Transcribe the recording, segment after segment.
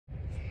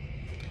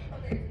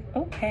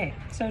Okay,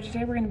 so today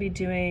we're going to be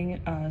doing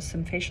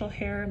some facial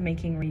hair,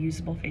 making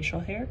reusable facial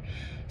hair.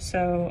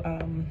 So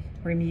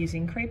we're going to be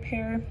using crepe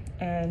hair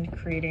and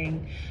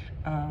creating,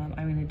 I'm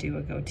going to do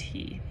a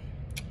goatee.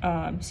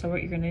 So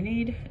what you're going to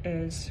need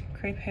is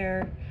crepe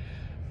hair,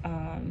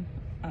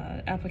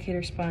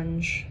 applicator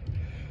sponge,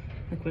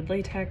 liquid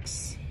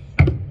latex,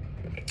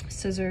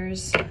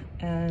 scissors,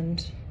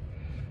 and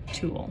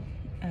tulle,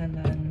 and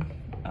then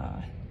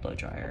blow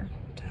dryer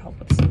to help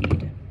with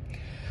speed.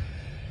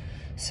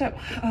 So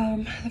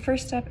the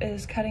first step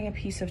is cutting a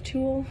piece of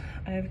tulle.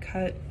 I've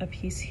cut a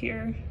piece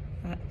here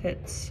that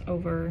fits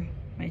over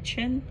my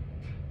chin,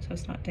 so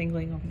it's not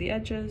dangling over the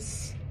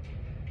edges.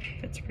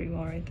 Fits pretty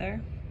well right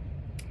there.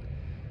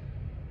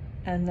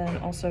 And then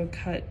also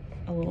cut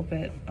a little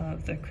bit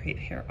of the crepe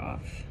hair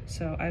off.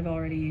 So I've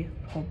already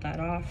pulled that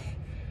off,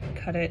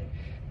 cut it,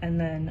 and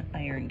then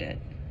ironed it.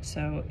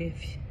 So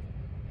if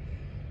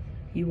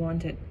you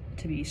want it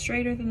to be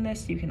straighter than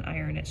this, you can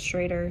iron it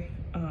straighter.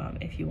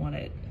 If you want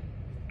it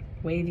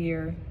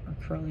wavier or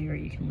curlier,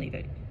 you can leave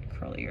it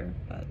curlier,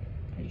 but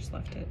I just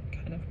left it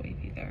kind of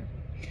wavy there.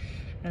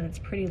 And it's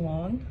pretty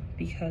long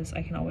because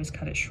I can always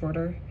cut it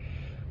shorter.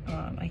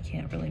 I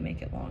can't really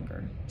make it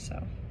longer,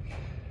 so.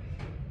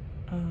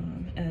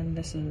 And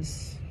this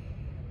is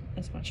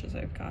as much as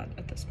I've got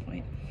at this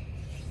point.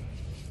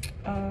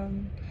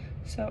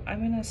 So I'm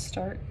gonna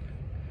start,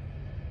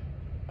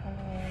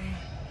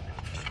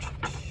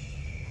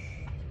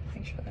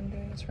 make sure I'm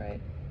doing this right.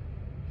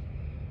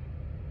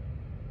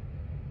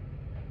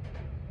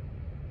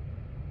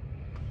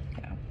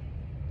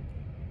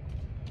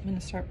 I'm going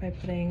to start by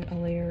putting a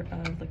layer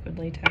of liquid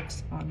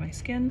latex on my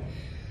skin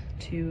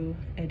to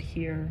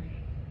adhere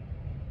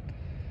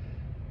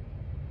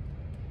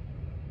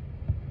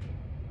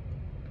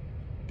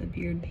the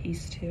beard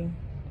piece to. You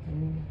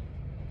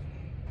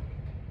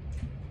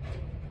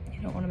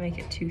don't want to make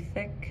it too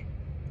thick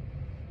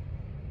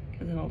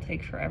because it'll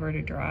take forever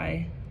to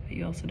dry, but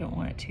you also don't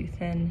want it too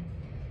thin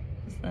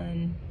because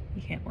then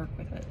you can't work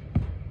with it.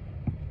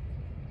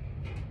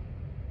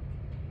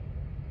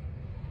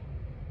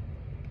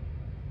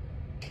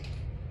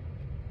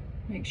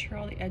 Make sure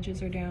all the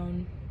edges are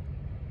down.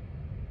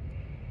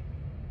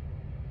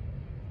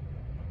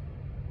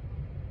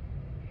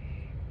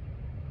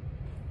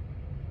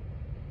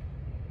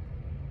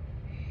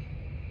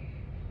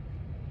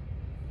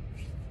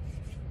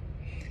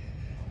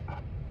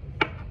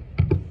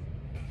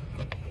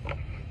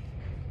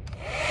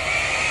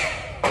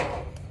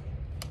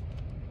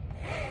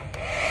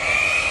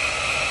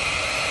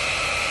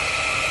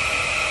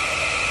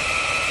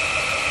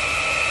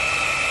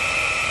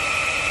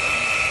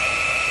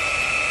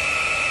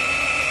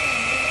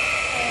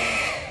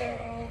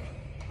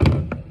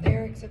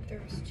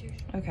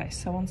 Okay,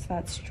 so once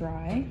that's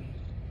dry,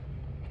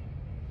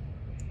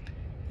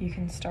 you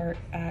can start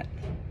at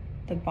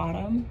the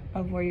bottom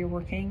of where you're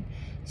working.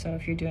 So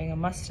if you're doing a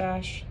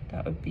mustache,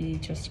 that would be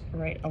just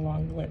right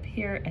along the lip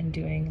here and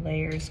doing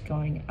layers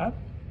going up.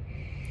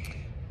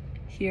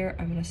 Here,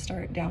 I'm gonna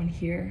start down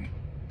here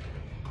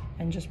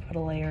and just put a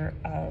layer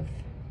of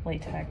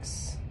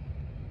latex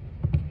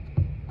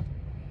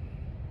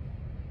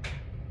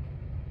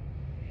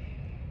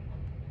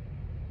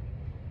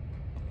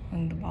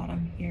along the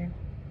bottom here.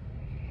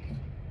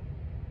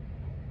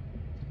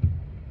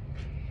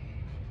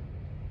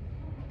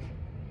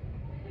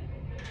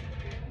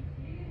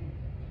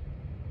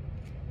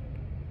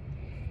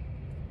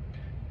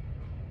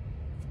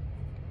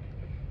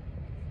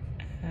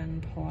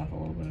 And pull off a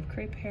little bit of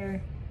crepe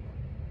hair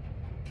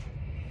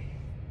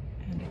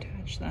and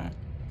attach that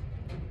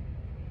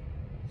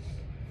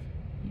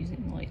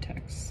using the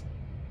latex.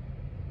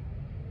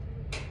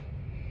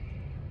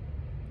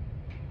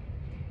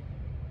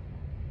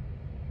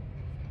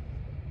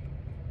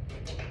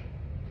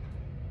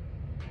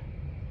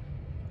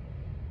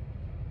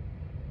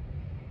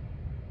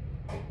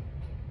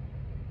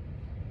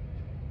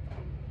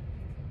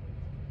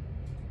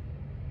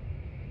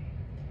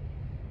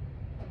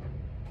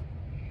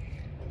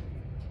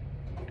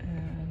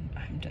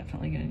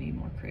 Definitely gonna need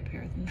more crepe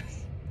hair than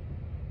this.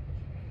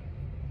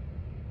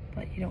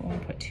 But you don't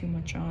want to put too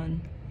much on,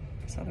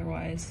 because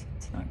otherwise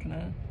it's not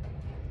gonna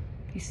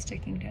be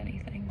sticking to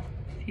anything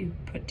if you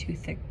put too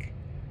thick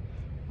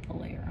of a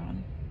layer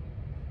on.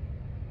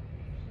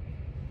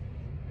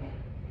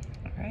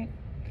 All right,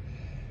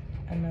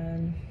 and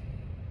then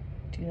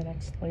do the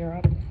next layer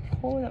up.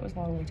 Oh, that was a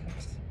lot of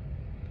latex.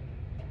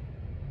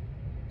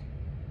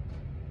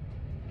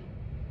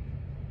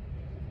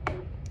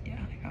 Yeah,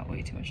 I got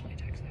way too much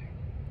latex there.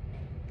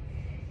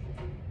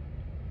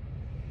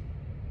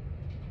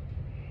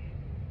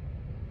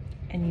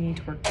 And you need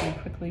to work pretty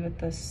quickly with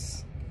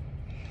this.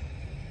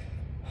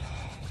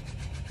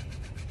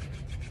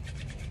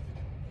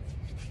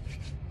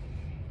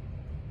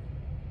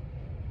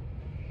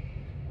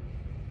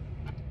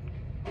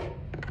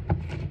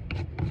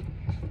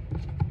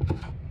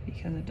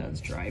 Because it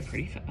does dry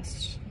pretty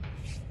fast.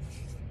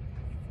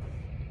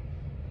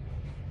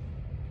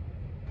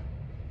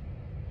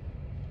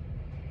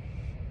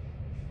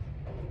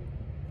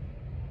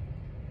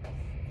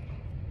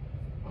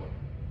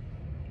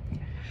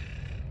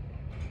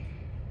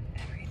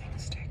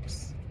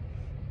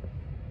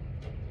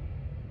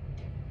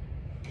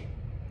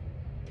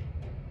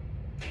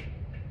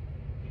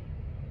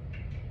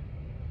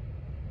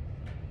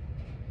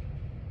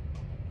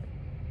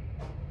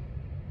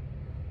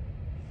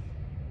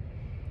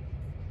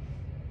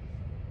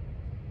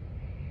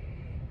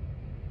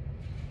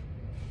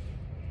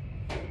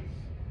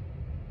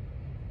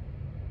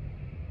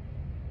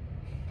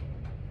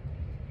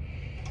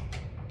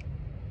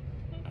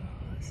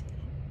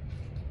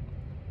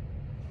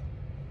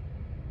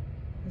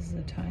 This is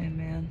a time,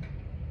 man.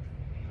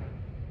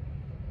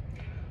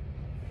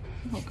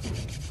 Oh, God.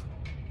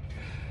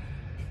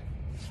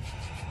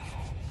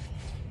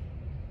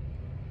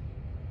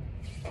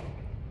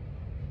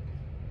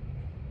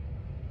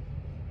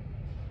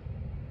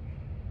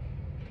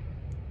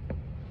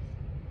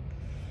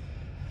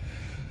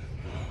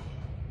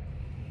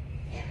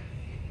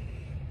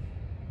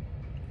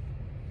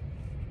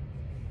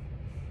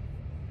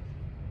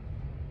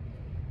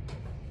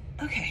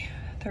 Okay,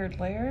 third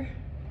layer.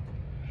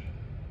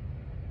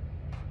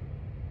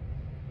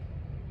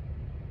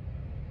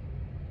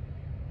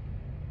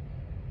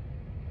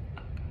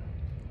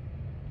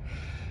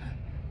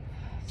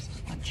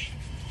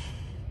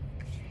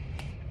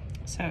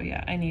 So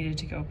yeah, I needed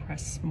to go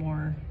press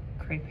more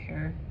crepe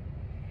hair.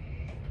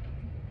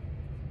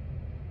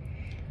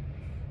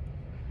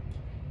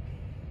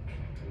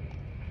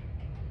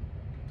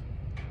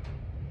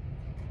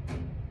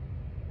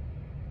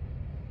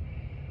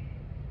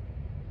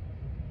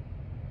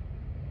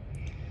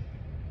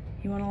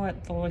 You want to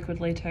let the liquid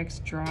latex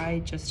dry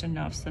just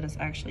enough so that it's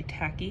actually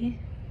tacky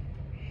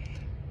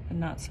and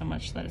not so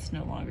much that it's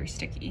no longer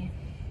sticky.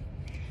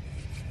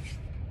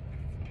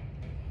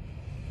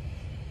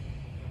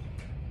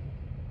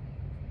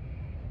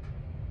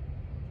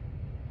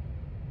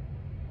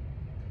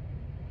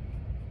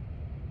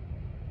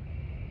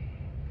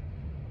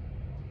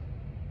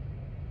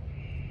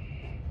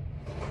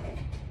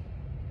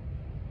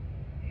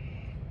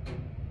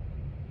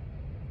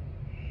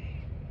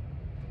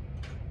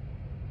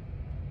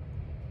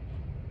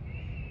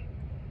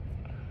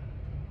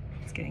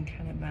 It's getting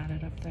kind of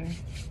matted up there.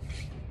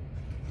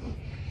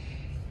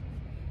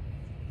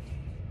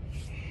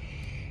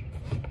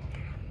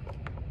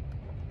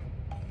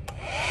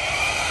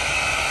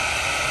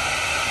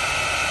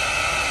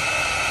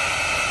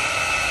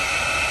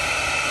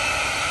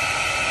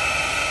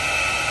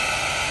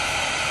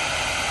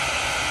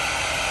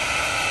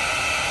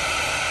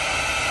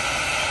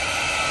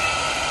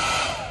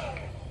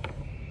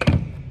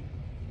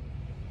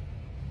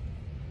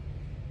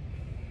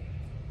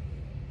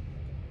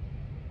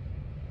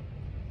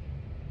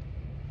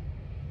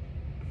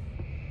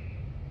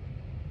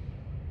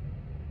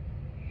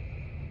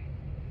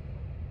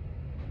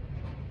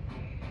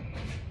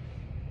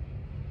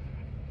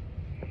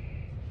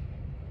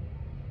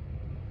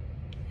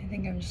 I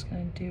think I'm just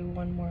gonna do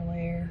one more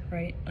layer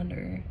right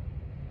under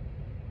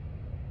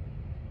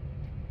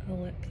the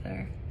lip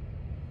there.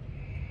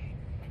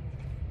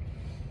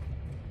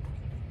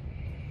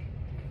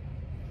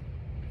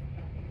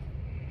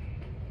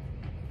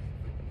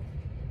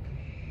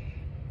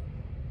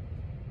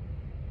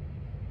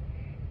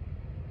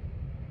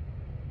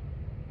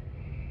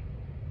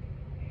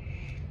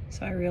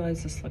 So I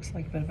realize this looks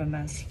like a bit of a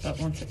mess, but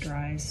once it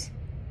dries,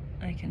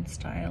 I can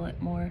style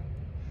it more.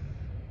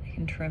 I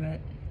can trim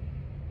it.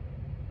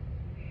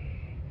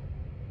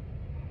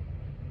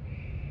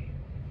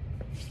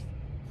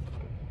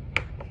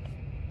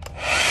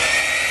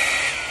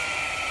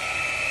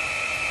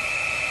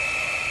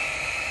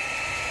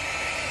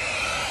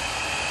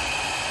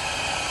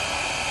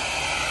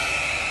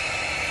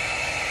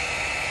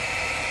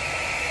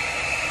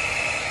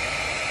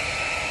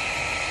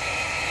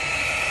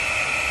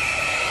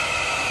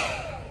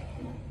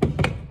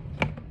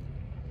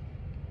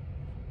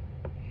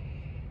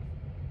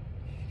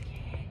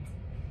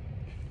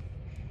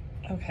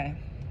 Okay,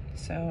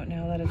 so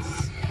now that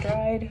it's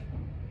dried,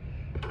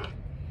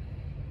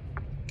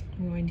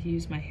 I'm going to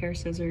use my hair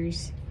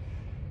scissors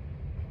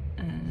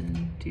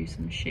and do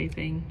some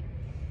shaping,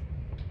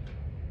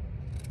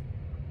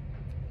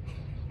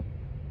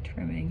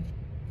 trimming.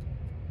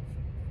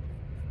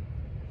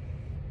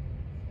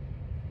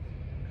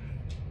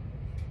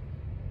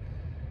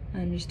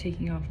 I'm just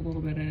taking off a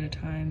little bit at a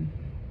time,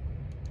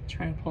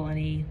 trying to pull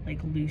any like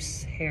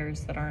loose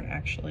hairs that aren't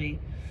actually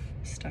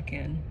stuck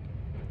in.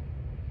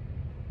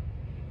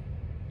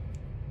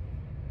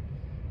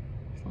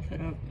 Fluff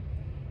it up.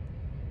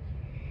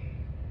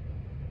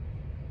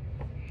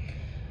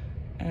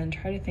 And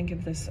try to think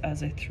of this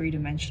as a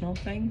three-dimensional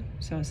thing,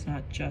 so it's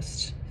not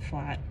just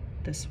flat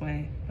this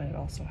way, but it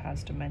also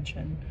has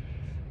dimension.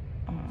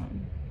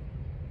 And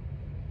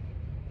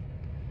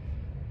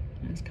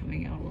it's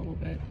coming out a little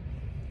bit.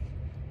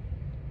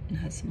 It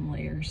has some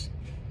layers.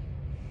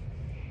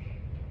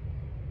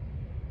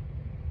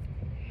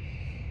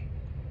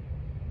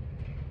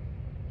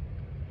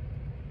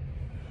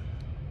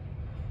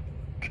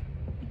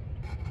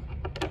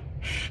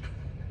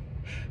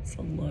 It's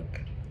a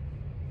look.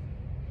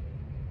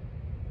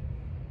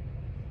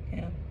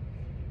 Yeah.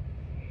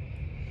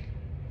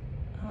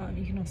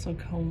 You can also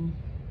comb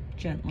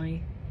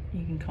gently.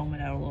 You can comb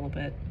it out a little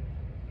bit.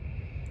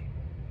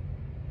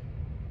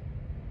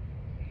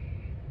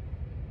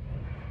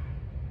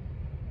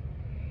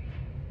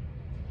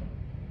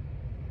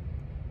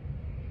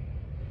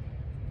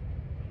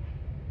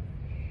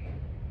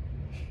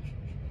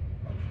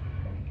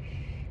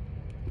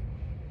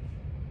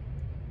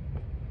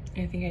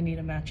 I think I need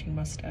a matching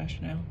mustache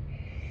now.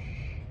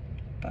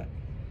 But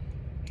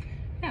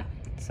yeah,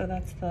 so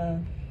that's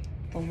the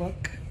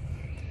look.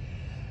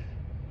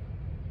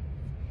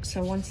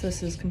 So once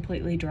this is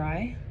completely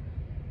dry,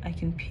 I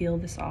can peel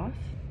this off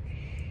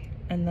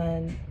and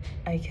then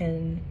I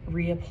can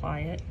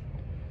reapply it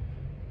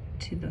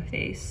to the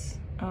face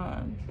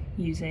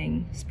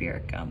using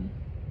spirit gum,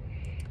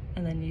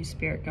 and then use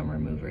spirit gum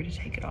remover to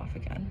take it off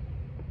again.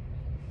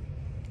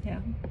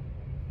 Yeah.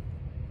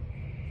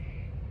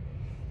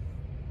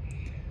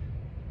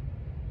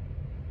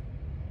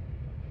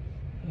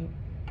 Oh.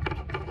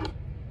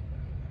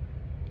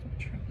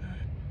 Trim that.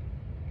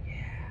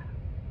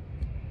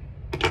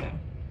 Yeah.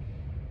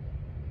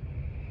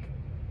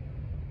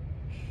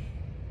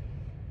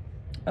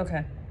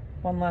 Okay,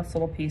 one last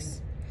little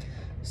piece.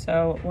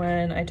 So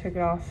when I took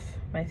it off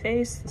my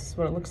face, this is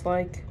what it looks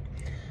like.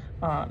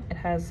 It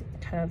has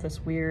kind of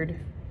this weird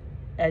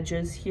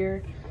edges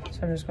here. So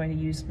I'm just going to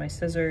use my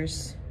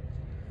scissors.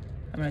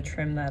 I'm going to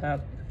trim that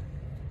up.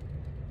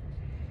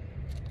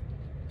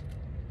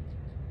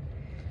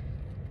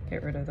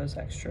 Get rid of those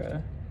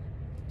extra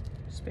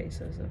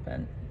spaces of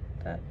vent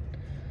that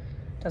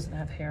doesn't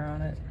have hair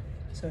on it.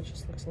 So it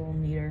just looks a little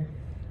neater.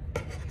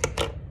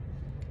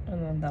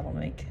 And then that'll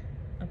make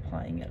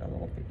applying it a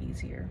little bit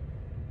easier.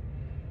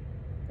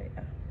 But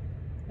yeah,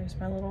 there's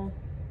my little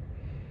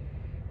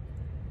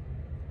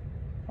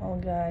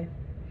guy.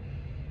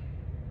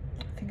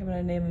 I think I'm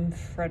gonna name him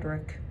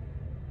Frederick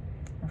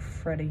or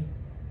Freddy.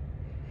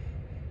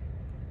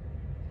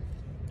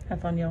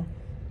 Have fun, y'all.